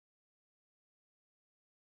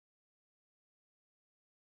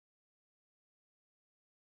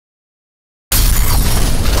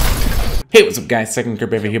Hey, what's up guys, Second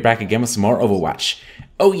Grip here back again with some more Overwatch.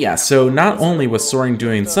 Oh yeah, so not only was Soaring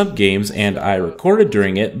doing sub-games and I recorded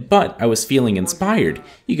during it, but I was feeling inspired.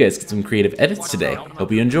 You guys get some creative edits today.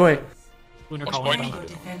 Hope you enjoy. Probably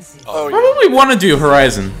want to do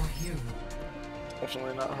Horizon.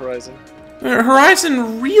 Definitely not Horizon.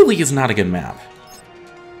 Horizon really is not a good map.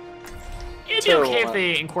 It'd be okay if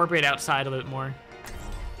they incorporate outside a little bit more.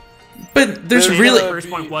 But there's really... The first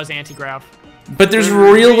point was anti-grav. But there's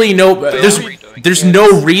really no... There's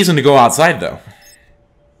no reason to go outside, though.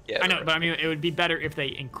 Yeah, I know, but I mean, it would be better if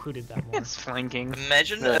they included that more. It's flanking.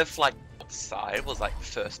 Imagine if, like, outside was, like,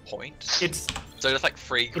 first point. It's... So just, like,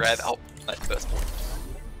 free grab out, like, first point.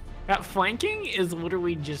 That flanking is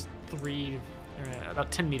literally just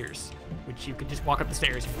about 10 meters, which you could just walk up the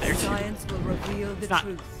stairs from there. Science will reveal the It's not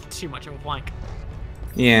truth. too much of a flank.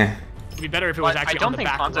 Yeah. It'd be better if it was actually on the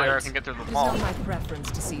back right. I don't think Hanzo can get through the It is wall. not my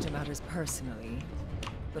preference to see to matters personally,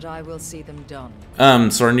 but I will see them done.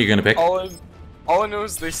 Soren, you gonna pick? All I know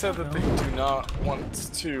is they said that they do not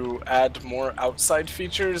want to add more outside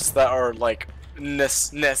features that are like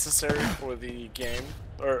necessary for the game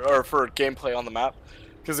or for gameplay on the map,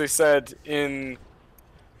 because they said in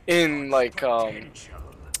like in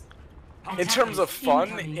terms of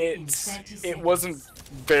fun, it wasn't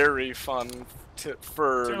very fun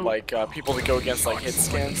for like people to go against like hit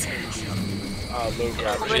scans and low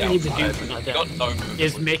gravity. What they need to do for that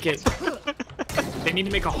is make it. They need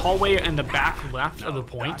to make a hallway in the back left of the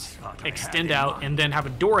point, extend out, and then have a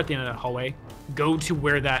door at the end of that hallway. Go to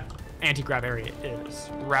where that anti-grav area is,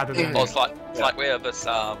 rather than. Well, it's like where this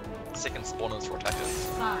second spawners for attackers.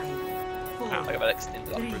 5, 4, Like if I extend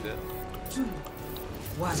it up through there. 2,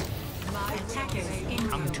 1. My attackers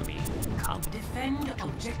Come to me. Come. defend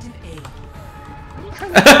objective A.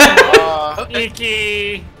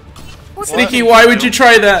 Sneaky. Sneaky, why would you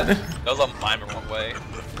try that? That was on mine the wrong way.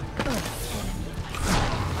 I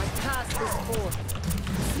pass this forth.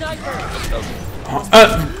 Sniper.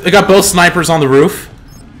 They got both snipers on the roof.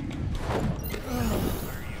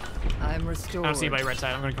 I'm restored. I don't see anybody right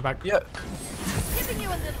side. I'm gonna come back. Yeah.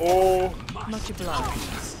 Oh. Much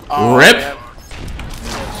obliged. Oh, Rip. man.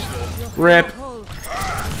 Rip. Hold.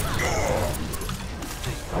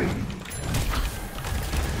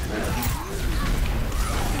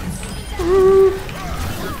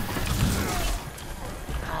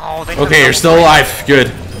 Oh, they Okay, you're still alive.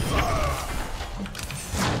 Good.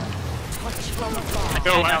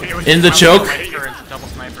 In the choke. Double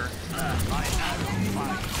sniper.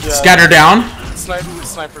 Yeah. Scatter down.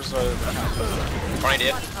 Snipers are. Right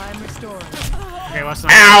here. I'm restoring. Okay, left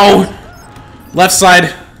side. Ow! Left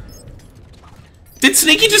side. Did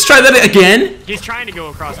Sneaky just try that again? He's trying to go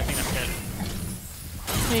across. I think that's good.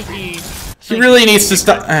 Sneaky. He really needs to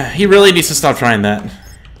stop. He really needs to stop trying that.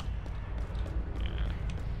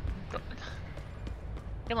 You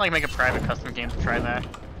can like make a private custom game to try that.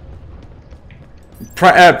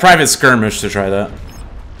 Private skirmish to try that.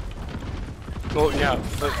 Well, yeah,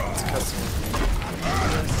 but it's custom.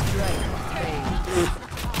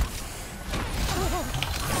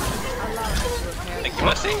 Thank you,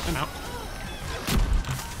 Mercy. I'm out.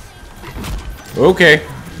 Okay.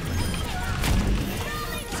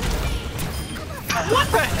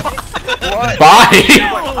 What?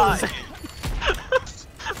 Bye.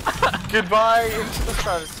 Goodbye into the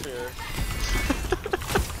stratosphere.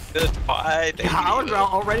 Goodbye, baby. I was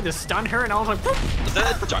all ready to stun her, and I was like, "Whoop." Is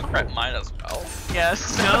that a Junkrat mine as well?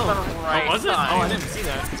 Yes. No. Right Oh, was it? Oh, side. I didn't see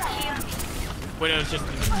that. Wait, it was just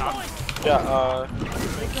in the top. Yeah,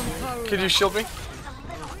 could you shield me?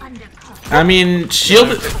 I mean,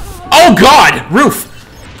 shield. Oh God! Roof.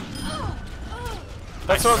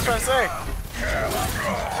 That's what I was trying to say.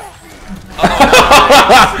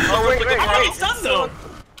 Oh, wait. It's done though.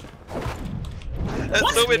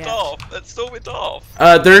 That's so bit off. That's so bit off.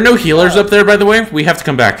 There are no healers up there, by the way. We have to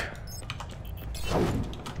come back.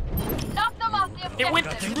 It went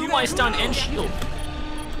through my stun and shield.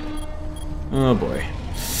 Oh boy.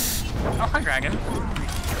 Oh, hi, Dragon.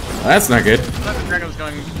 That's not good. I thought the Dragon was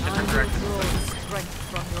going a different direction.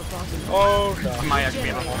 Oh god. I might actually be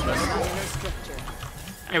able to hold this.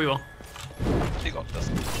 Yeah, we will. She got this.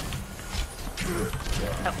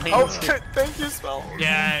 Oh, thank you, Spell.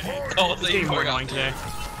 Yeah, Oh, it's getting more annoying today.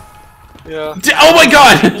 Yeah. Oh my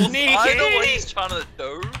God! Sneaky! I know what he's trying to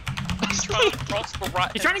do. He's trying to cross the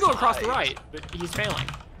right. He's trying to go across the right, but he's failing.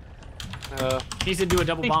 He needs to do a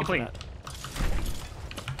double bomb for that.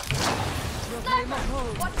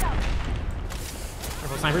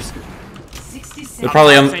 Careful, snipers. They're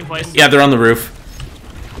probably on. Same place. Yeah, they're on the roof.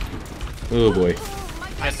 Oh boy.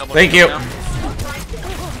 Nice double Thank you. now.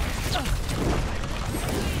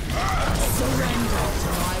 Surrender to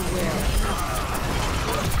my will.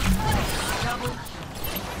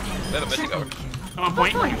 Where the meant to go? I'm on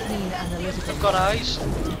point. I've got eyes.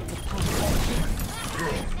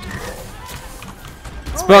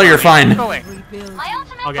 Spell, you're fine. Go away.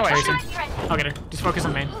 I'll get Tracer. I'll get her. Just focus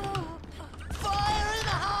on main.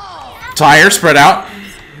 Tire, spread out.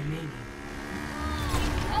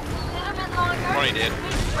 Ronnie did.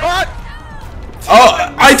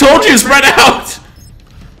 Oh, I told you, spread out.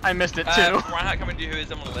 I missed it too. Reinhardt coming to you, who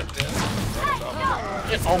is on the left there?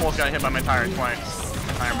 It almost got hit by my tire twice.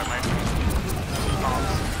 My tire, but my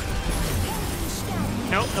bombs.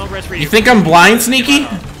 Nope, no rest for you. You think I'm blind, Sneaky?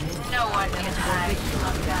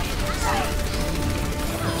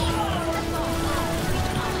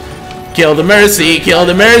 Kill the Mercy, kill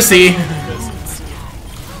the Mercy.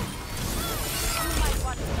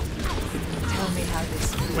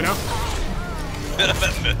 Widow.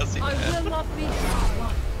 Mercy.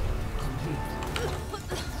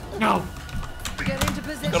 No.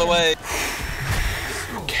 Got away.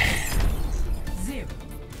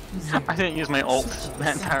 I didn't use my ult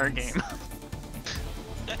that entire game.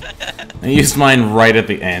 I used mine right at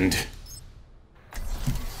the end.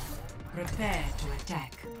 Prepare to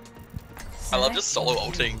attack. I love just solo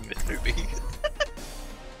ulting this movie.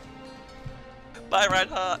 Bye,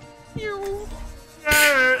 Reinhardt.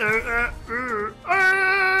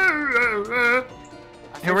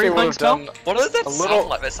 Who are you playing spell? What does that A sound little-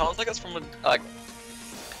 like? That sounds like it's from a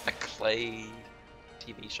clay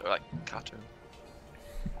TV show, like cartoon.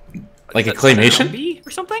 Like a Is that claymation? Zombie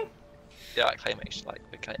or something? Yeah, like claymation, like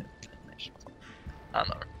the claymation. Or something. I don't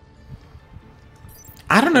know.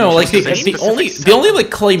 I don't know, like the Specific only like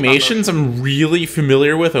claymations I'm really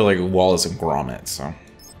familiar with are like Wallace and Gromit, so. And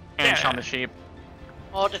Yeah. Shaun the Sheep.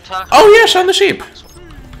 Oh yeah, Shaun the Sheep.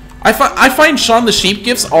 I find Shaun the Sheep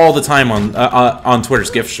gifs all the time on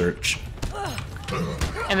Twitter's gift search.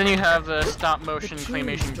 And then you have the stop motion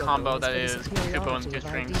claymation combo that is Kupo and 2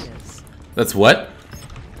 strings. That's what?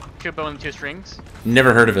 Kupo and 2 strings.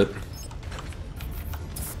 Never heard of it.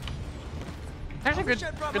 It's actually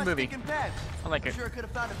a good movie. I like it. Sure could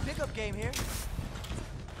have found a pickup game here.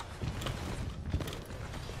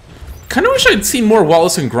 Kind of wish I'd seen more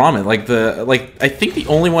Wallace and Gromit. I think the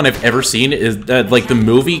only one I've ever seen is like the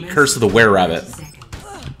movie Curse of the Were-Rabbit.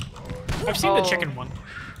 I've seen the chicken one.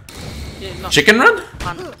 Chicken Run?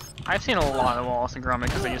 I've seen a lot of Wallace and Gromit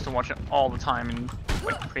because I used to watch it all the time in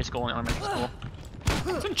like preschool and elementary school.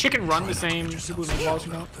 Isn't Chicken Run the same people who made Wallace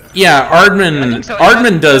and Gromit? Yeah, Aardman.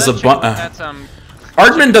 Aardman does a bunch. That's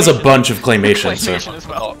Aardman does a bunch of claymation. So. claymation as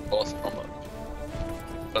well. Oh, awesome.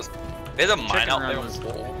 There's a mine out there on was- the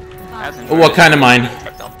wall. That's What kind of mine?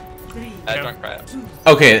 Don't cry out.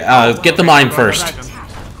 Okay, get the mine first.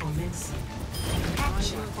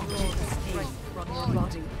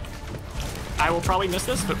 I will probably miss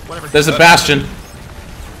this, but whatever. There's a bastion.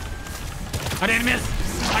 I didn't miss!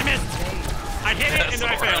 I missed! I hit it and then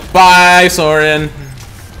I failed. Bye, Soren.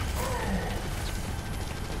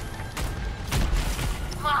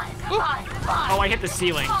 Oh, I hit the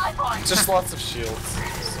ceiling. Just lots of shields.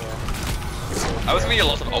 So. I was meeting a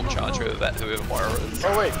lot of ult charge whoever Moira is.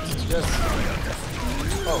 Oh wait, did you guys?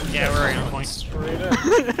 Oh Yeah, we're right on point. straight in.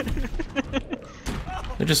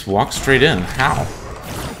 They just walk straight in. How?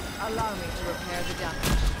 Allow me to repair the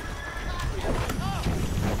damage.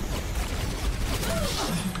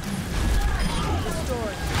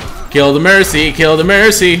 Kill the Mercy. Kill the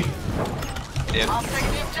Mercy.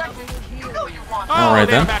 All right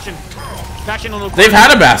they have then. Bastion. Bastion on the They've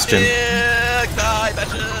had a bastion. Yeah, die,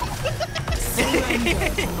 Bastion.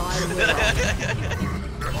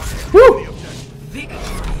 Woo!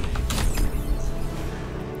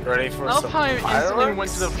 Ready for I love some how I instantly went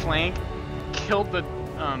fireworks? to the flank, killed the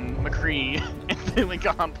McCree, and then we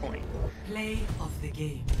got on point. Play of the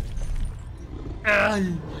game.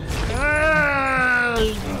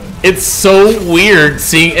 It's so weird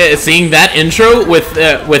seeing that intro with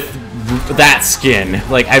that skin.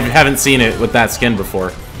 Like I haven't seen it with that skin before.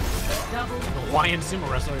 Hawaiian sumo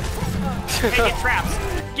wrestler. Hey, get traps!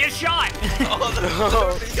 Get shot!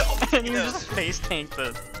 And you just face tank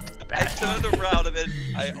the I turned around and then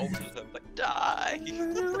I ulted him, like, die.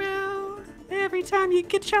 Around. Every time you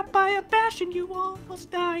get shot by a bastion, you almost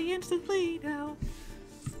die instantly now.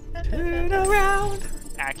 Turn around.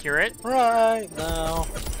 accurate. Right now.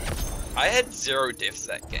 I had 0 deaths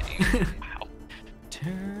that game. Wow.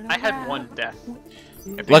 Turn I had around. 1 death.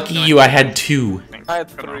 Lucky you, I had 2. I had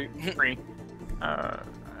Oh, no, 3. 3.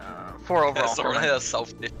 4 overall. Someone had a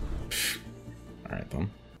self-death. Alright then.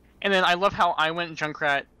 And then I love how I went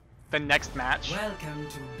Junkrat the next match, Welcome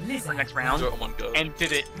to or Blizzard. next Do round, it in one go. and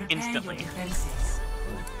did it Prepare instantly. your defenses.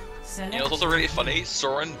 You know what's also really funny?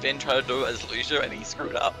 Soren then tried to do it as Lucio and he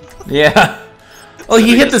screwed up. Yeah. Well,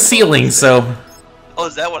 he hit the ceiling, so... Oh,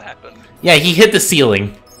 is that what happened? Yeah, he hit the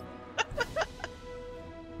ceiling.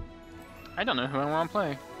 I don't know who I want to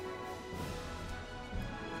play.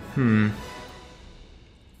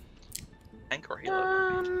 Tank or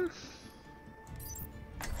healer?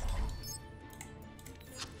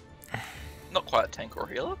 Not quite tank or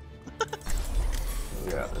healer.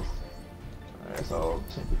 Yeah, this. Alright, so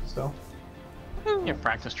some people still. Yeah,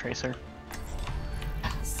 practice tracer.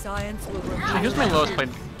 Science will reveal. So who's my lowest played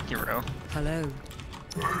hero? Hello.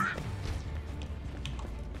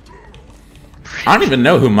 I don't even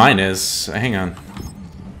know who mine is. Hang on.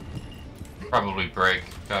 Probably Break.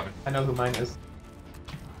 I know who mine is.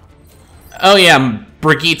 Oh yeah,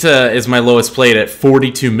 Brigitte is my lowest played at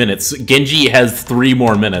 42 minutes. Genji has 3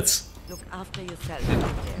 more minutes. Look after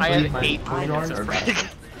yourself. I have Mine- 8 mine minutes are of bad. break.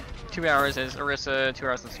 2 hours is Orisa, 2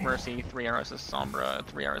 hours is Mercy, 3 hours is Sombra,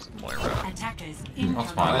 3 hours is Moira. What's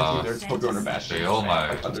my Mine's either lowest? Toadrunner or Bastion. They all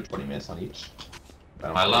Like know. under 20 minutes on each. I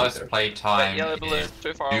don't My play lowest either. play time Yellow balloon, is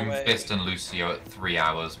too far away. Doomfist and Lucio at 3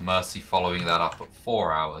 hours, Mercy following that up at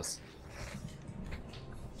 4 hours.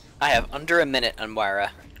 I have under a minute on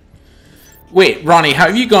Moira. Wait, Ronnie, how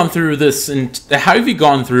have you gone through this? And how have you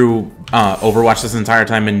gone through Overwatch this entire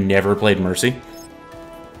time and never played Mercy?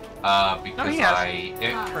 Because he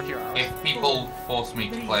has. For hero hours. if people force me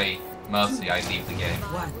to play Mercy, I leave the game.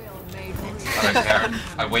 I don't care.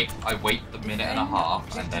 I wait the minute and a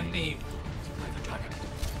half and then leave.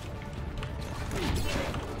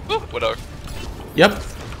 Ooh, Widow. Yep. Widow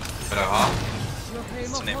half.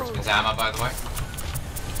 What's the name of His hammer, by the way.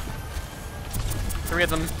 3 of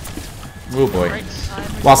them. Oh boy.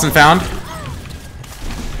 Right. Lost and found.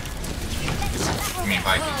 You mean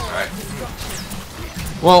Vikings, right?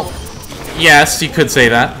 Well, yes, you could say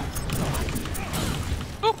that.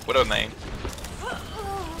 Ooh, Widow main.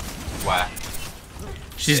 Where?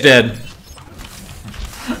 She's dead.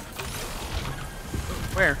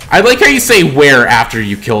 Where? I like how you say where after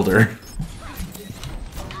you killed her.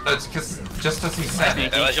 No, it's because just as he said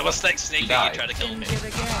it, That was your mistake, sneaky. You died. tried to kill me.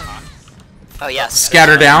 Oh yes.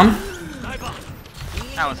 Scatter down.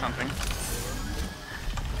 That was something.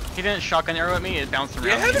 He didn't shotgun arrow at me, it bounced around.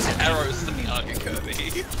 Yeah, how me. does arrows to be argue, Kirby?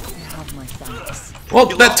 Have my thanks. Well,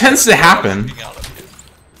 that tends to happen. Speaking out of you.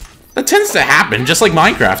 That tends to happen, just like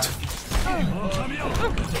Minecraft.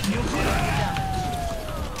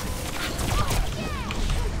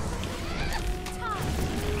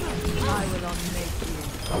 I will unmake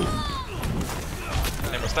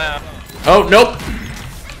you. Name was down. Oh, nope.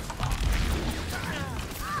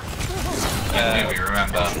 maybe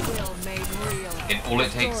remember, Will made real. all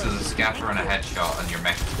it takes is a scatter and a headshot and your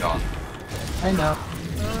mech is gone. I know.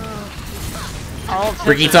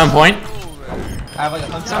 Brigitte's on point. I have like a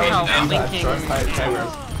hunter Somehow and linking-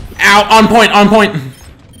 Ow, on point, on point.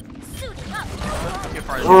 Too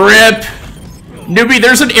far. Rip. Newbie,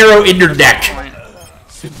 there's an arrow in your neck.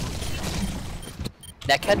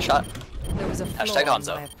 Neck headshot. There was a flaw Hashtag in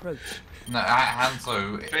Hanzo. my approach. No,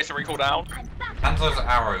 Hanzo, Tracer recall down. Hanzo's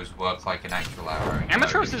arrows work like an actual arrow.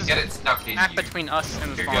 Amatros If you is get it stuck in Act you, between us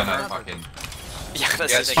and the you're gonna spawner. fucking Yeah,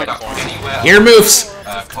 that's get the stuck thing. anywhere. Here moves.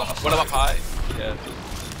 What up high? Yeah.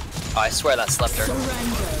 Oh, I swear that slept her. Surrender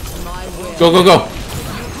to my will. Go, go, go.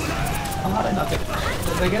 How did I not get it?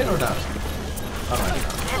 Did I get it or not? Oh, I did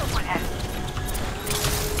not.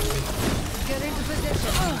 Get into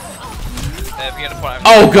position. If you get a point,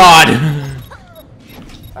 Oh, God.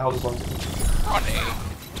 I hold this one. Ronnie.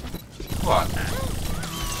 What?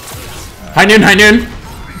 High noon, high noon.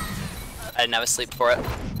 I didn't have a sleep for it.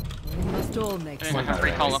 We must all make I didn't have a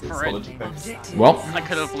free call up for it. Well, I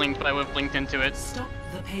could have blinked, but I would have blinked into it.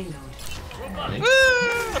 I'm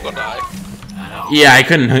gonna die. yeah, I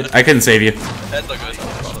couldn't save you. That's not good.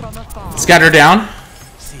 from afar. Scatter down.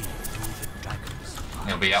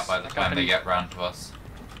 He'll be up by the time they get round to us.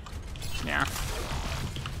 Yeah.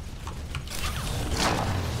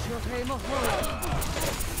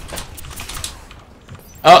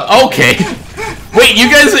 Okay. Wait, you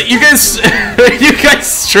guys, you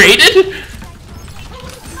guys traded?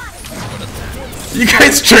 You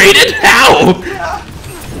guys traded? How?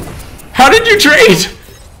 How did you trade?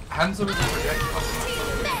 Hanzo is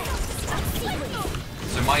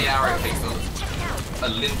so my arrow takes a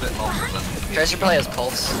little bit longer than Tracer probably has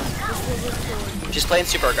pulse. She's playing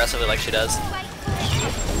super aggressively like she does.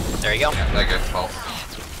 There you go. yeah, there goes pulse.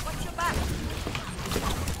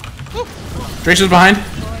 Tracer's behind.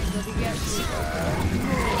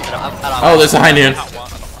 I Oh, there's a high noon.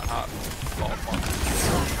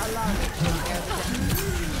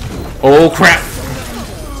 Oh crap!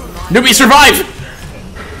 Newbie, survive!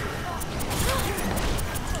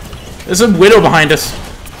 There's a widow behind us.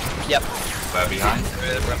 Yep. So Where behind?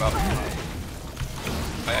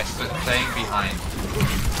 Staying behind,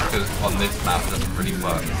 because on this map doesn't really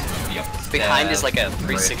work. Behind is like a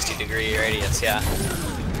 360-degree radius, yeah.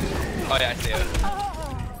 Oh yeah, I see it.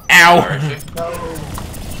 Ow!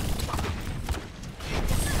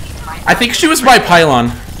 I think she was by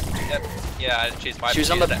pylon. Yep. Yeah, she's by. She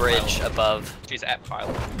was on the bridge above. She's at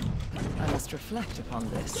pylon. I must reflect upon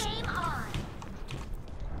this.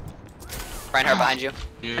 Reinhardt behind you.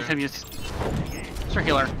 I could use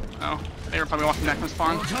circular. Oh, they were probably walking back from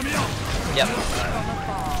spawn. Yep.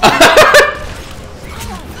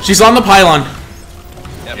 She's on the pylon.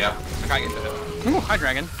 Yep. Yeah. I can't get to it. Ooh, hi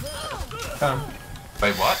dragon.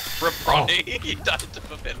 Wait, what? Ronnie, you died to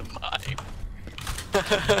a bit of mine.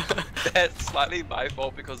 That's slightly my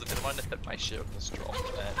fault because a bit of mine hit my shield was strong.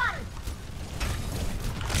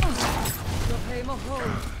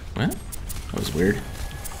 What? That was weird.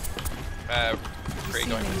 Pretty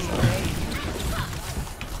going this side.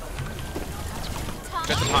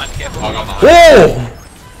 Just the pine, careful. Whoa!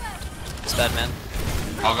 It's bad, man.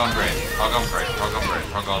 I'll go on bridge. I'll go on bridge. I'll go on bridge.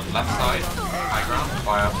 I'll go on left side. High ground.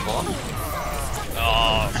 Fire spawn.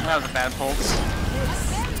 Oh, that was a bad pulse.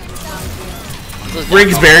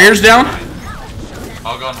 Briggs barriers down.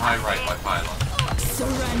 I'll go on high right by pylon.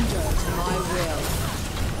 Surrender to my will.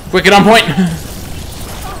 Quick and on point.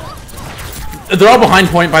 They're all behind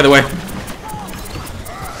point, by the way.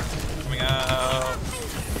 Coming out.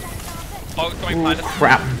 Oh, going behind us.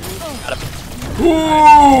 Crap.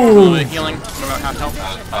 Ooh! Healing. What about half health?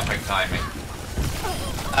 Perfect timing.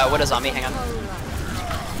 What is on me? Hang on.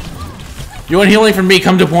 You want healing from me?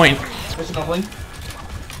 Come to point.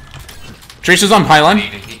 Tracer's on pylon.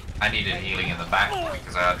 I needed healing in the back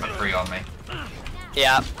because I had McCree on me.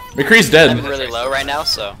 Yeah. McCree's dead. I'm really low right now,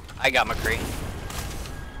 so I got McCree.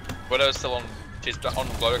 Widow's still on. She's on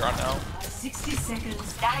glow right now. 60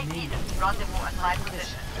 seconds. Rendezvous at my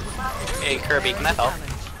position. Hey Kirby, can I help?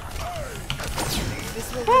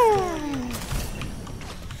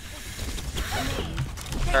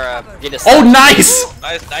 Get us. Oh, nice!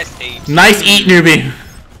 Nice eat. Nice eat, newbie.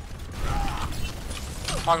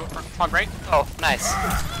 Fog right? Oh, nice.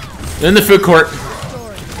 They're in the food court.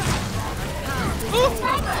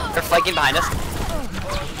 They're flanking behind us.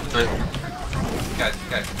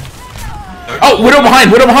 Guys. Oh, Widow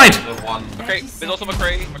behind! Widow behind! McCree. There's also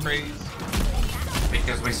McCree's.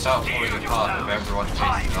 Because we start falling apart if everyone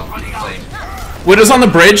chasing off the flame. Widow's on the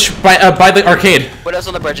bridge by the arcade. Widow's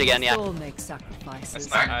on the bridge again, yeah.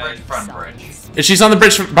 Back bridge, front bridge. She's on the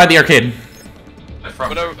bridge by the arcade. The front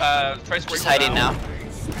Widow, Tracer She's hiding now.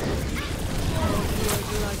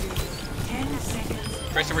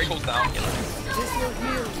 Tracer recalls down.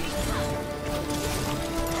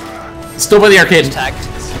 Still by the arcade. Tagged.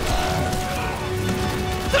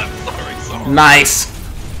 Sorry. Nice.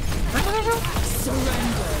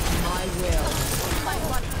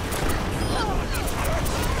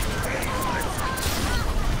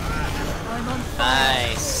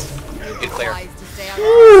 Nice. Good clear.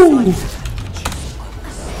 Woo.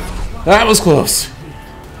 That was close.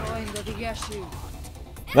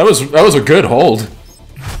 That was a good hold.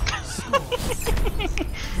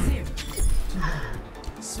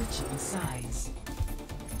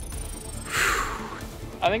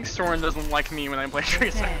 I think Soren doesn't like me when I play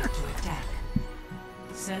Tracer.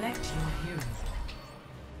 Select your hero.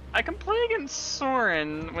 I can play against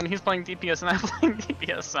Soren when he's playing DPS and I'm playing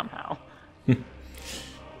DPS somehow.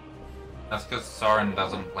 That's because Soren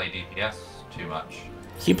doesn't play DPS too much.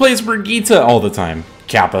 He plays Brigitte all the time.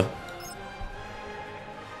 Kappa.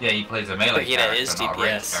 Yeah, he plays a melee Brigitte character, is not a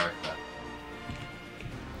ranged DPS. character.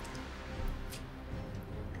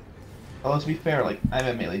 Although to be fair, like, I'm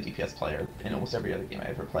a melee DPS player in almost every other game I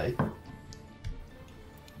ever play.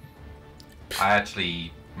 I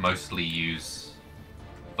actually mostly use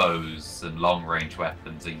bows and long-range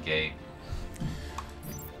weapons in game.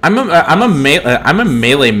 I'm a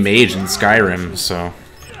melee mage in Skyrim, so.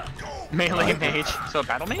 Melee mage, so a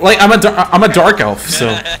battle mage? Like I'm a dark elf,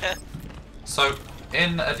 so. So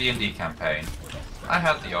in a D&D campaign, I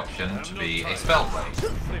had the option to be a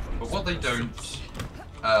spellblade, but what they don't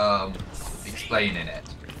explain in it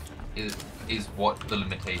is what the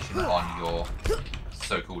limitation on your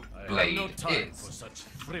so-called blade is.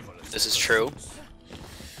 This is true.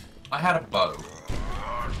 I had a bow.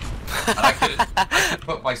 And I could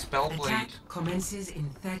put my spellblade Commences in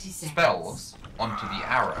 30 seconds. spells onto the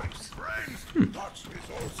arrows.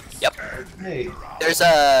 Yep. Hey. There's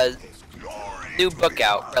a new book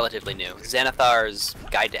out, relatively new, Xanathar's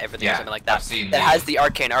Guide to Everything or something like that, I've seen that the- has the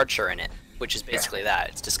Arcane Archer in it, which is basically that.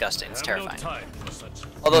 It's disgusting. It's terrifying.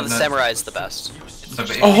 Although the Samurai is the best. So, but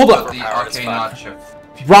if Oh, you hold put up. the Power is Arcane fun. Archer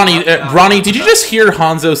Ronnie, did you just hear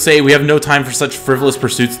Hanzo say we have no time for such frivolous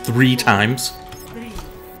pursuits 3 times?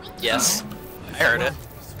 Yes, I heard it.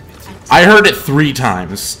 I heard it 3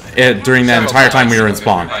 times during that entire time we were in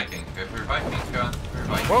spawn.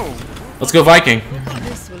 Whoa. Let's go Viking.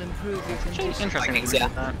 This will improve your condition. Interesting.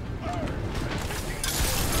 Yeah.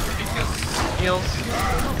 Heals.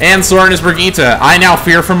 And Soren is Brigitte. I now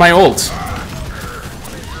fear for my ult.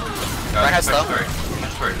 Right has slow. Push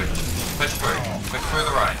through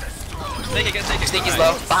the right. Take it. Sneaky's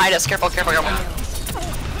low. Behind us. Careful. There's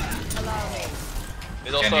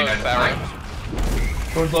also Barry.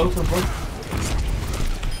 Towards low, towards low.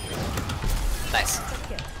 Nice.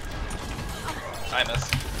 I miss.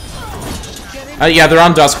 Yeah, they're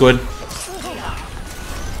on Duskwood.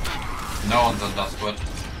 No one's on Duskwood.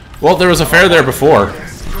 Well, there was a fair there before.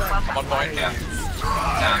 I'm on point. Yeah.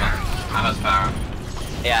 Anna's power.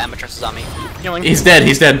 Yeah, Amatrus is on me. Healing. He's dead.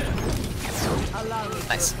 He's dead.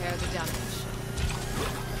 Nice.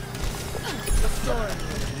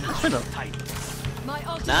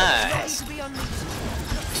 Nice.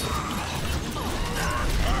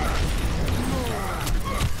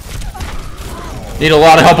 Need a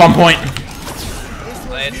lot of help on point.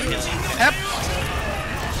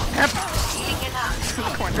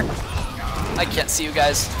 I can't see you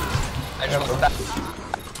guys. I just looked back.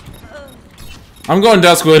 I'm going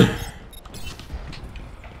Duskwood.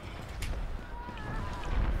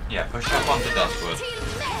 Yeah, push up onto Duskwood.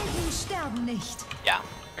 Yeah.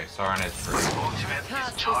 Okay, Soren is free.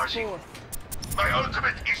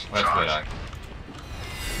 Where's Widow?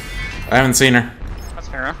 I haven't seen her. That's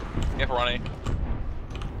fair. Get running.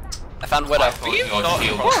 I found Widow. I thought your shield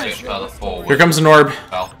was a bit further forward. Here comes an orb.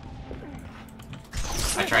 Well,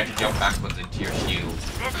 I tried to jump backwards into your shield,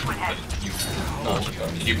 but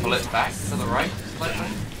did you pull it back to the right slightly?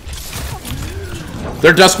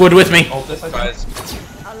 They're Duskwood with me. Ult this, I think. Guys.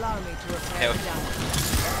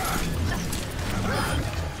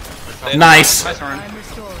 Nice. Nice, Soren.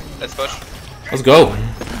 Let's push. Let's go.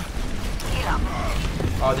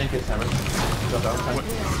 Oh, I didn't get hammered. Jump out.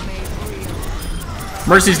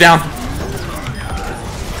 Mercy's down.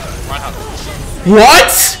 Reinhardt.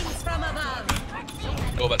 What?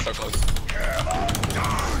 Oh, that's so close.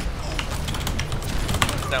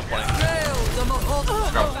 Down point.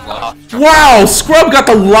 Wow, Scrub got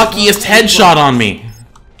the luckiest headshot on me.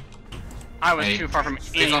 I was too far from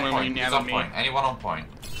He's on anyone when point. you He's nabbed on me. point. Anyone on point?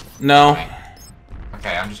 No.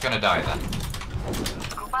 Okay, I'm just gonna die then.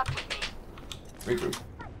 Regroup.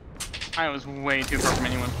 I was way too far from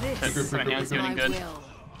anyone. That hand's doing good.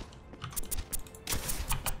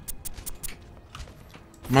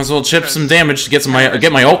 Might as well chip some damage to get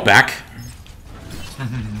my ult back.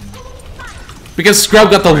 Because Scrub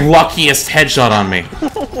got the luckiest headshot on me.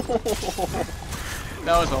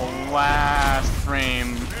 That was the last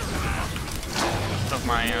frame of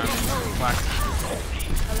my black.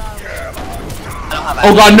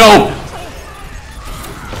 Oh god, no!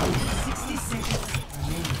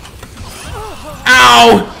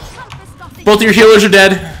 Ow! Both of your healers are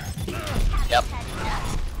dead. Yep.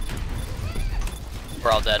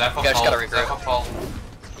 We're all dead. You guys just gotta regroup.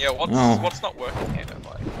 Yeah, what's not working here?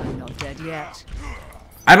 I'm not dead yet.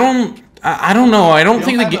 I don't know. I don't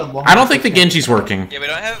think the Genji's working. Yeah, we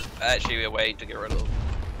don't have actually a way to get rid of.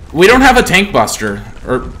 We don't have a tank buster,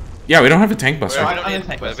 or yeah, we don't have a tank buster. We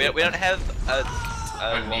don't have a We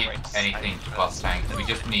don't need anything to bust tank. We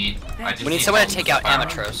just need. We need someone to take out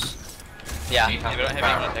Amatros. Yeah. We don't have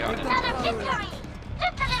anyone to take out Amatros.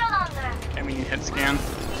 I mean, hit scan.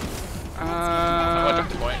 I'll jump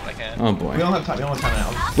to point. I can. Oh boy. We don't have time. We don't have time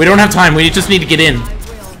now. We don't have time. We just need to get in.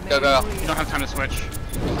 Go. You don't have time to switch.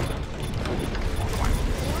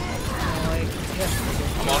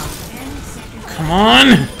 Come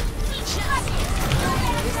on.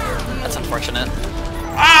 That's unfortunate.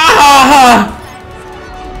 Ah!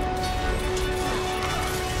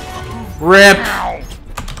 Rip.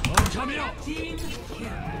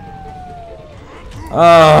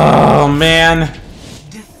 Oh man.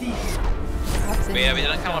 Yeah, we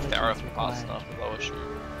didn't come off Pharaoh from fast enough with lower shoot.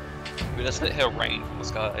 We just hit her rain from the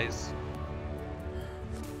skies.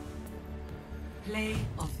 Play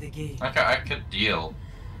of the game. Okay, I could deal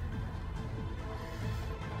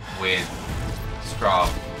with Scrub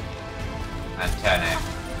and Tenet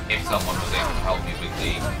if someone was able to help me with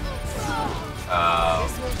the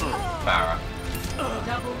Barra.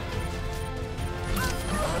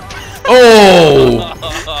 Oh!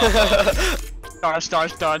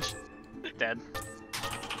 Dodge. Dead.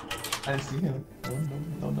 I didn't see him.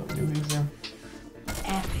 No, he was there.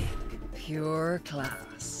 Epic. Pure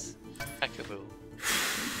class. Peekaboo.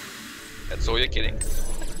 That's all you're getting.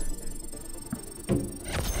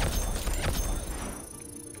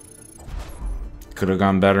 Could have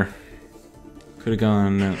gone better. Could have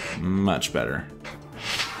gone much better.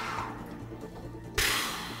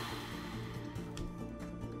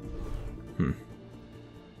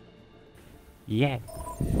 Yeah.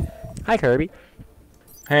 Hi, Kirby.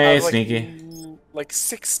 Hey, like, Sneaky. Like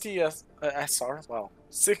 60 SR? Wow.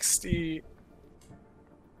 60...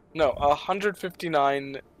 No,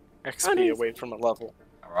 159 XP away from a level.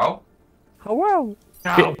 Hello? Hello.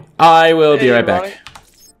 I will be right back.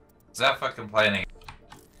 Is that for complaining?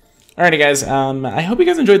 Alrighty, guys. I hope you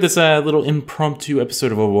guys enjoyed this little impromptu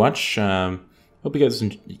episode of Overwatch. Hope you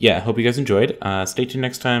guys enjoyed. Stay tuned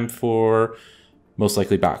next time for most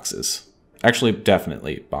likely boxes. Actually,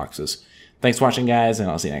 definitely boxes. Thanks for watching, guys, and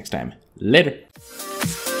I'll see you next time. Later.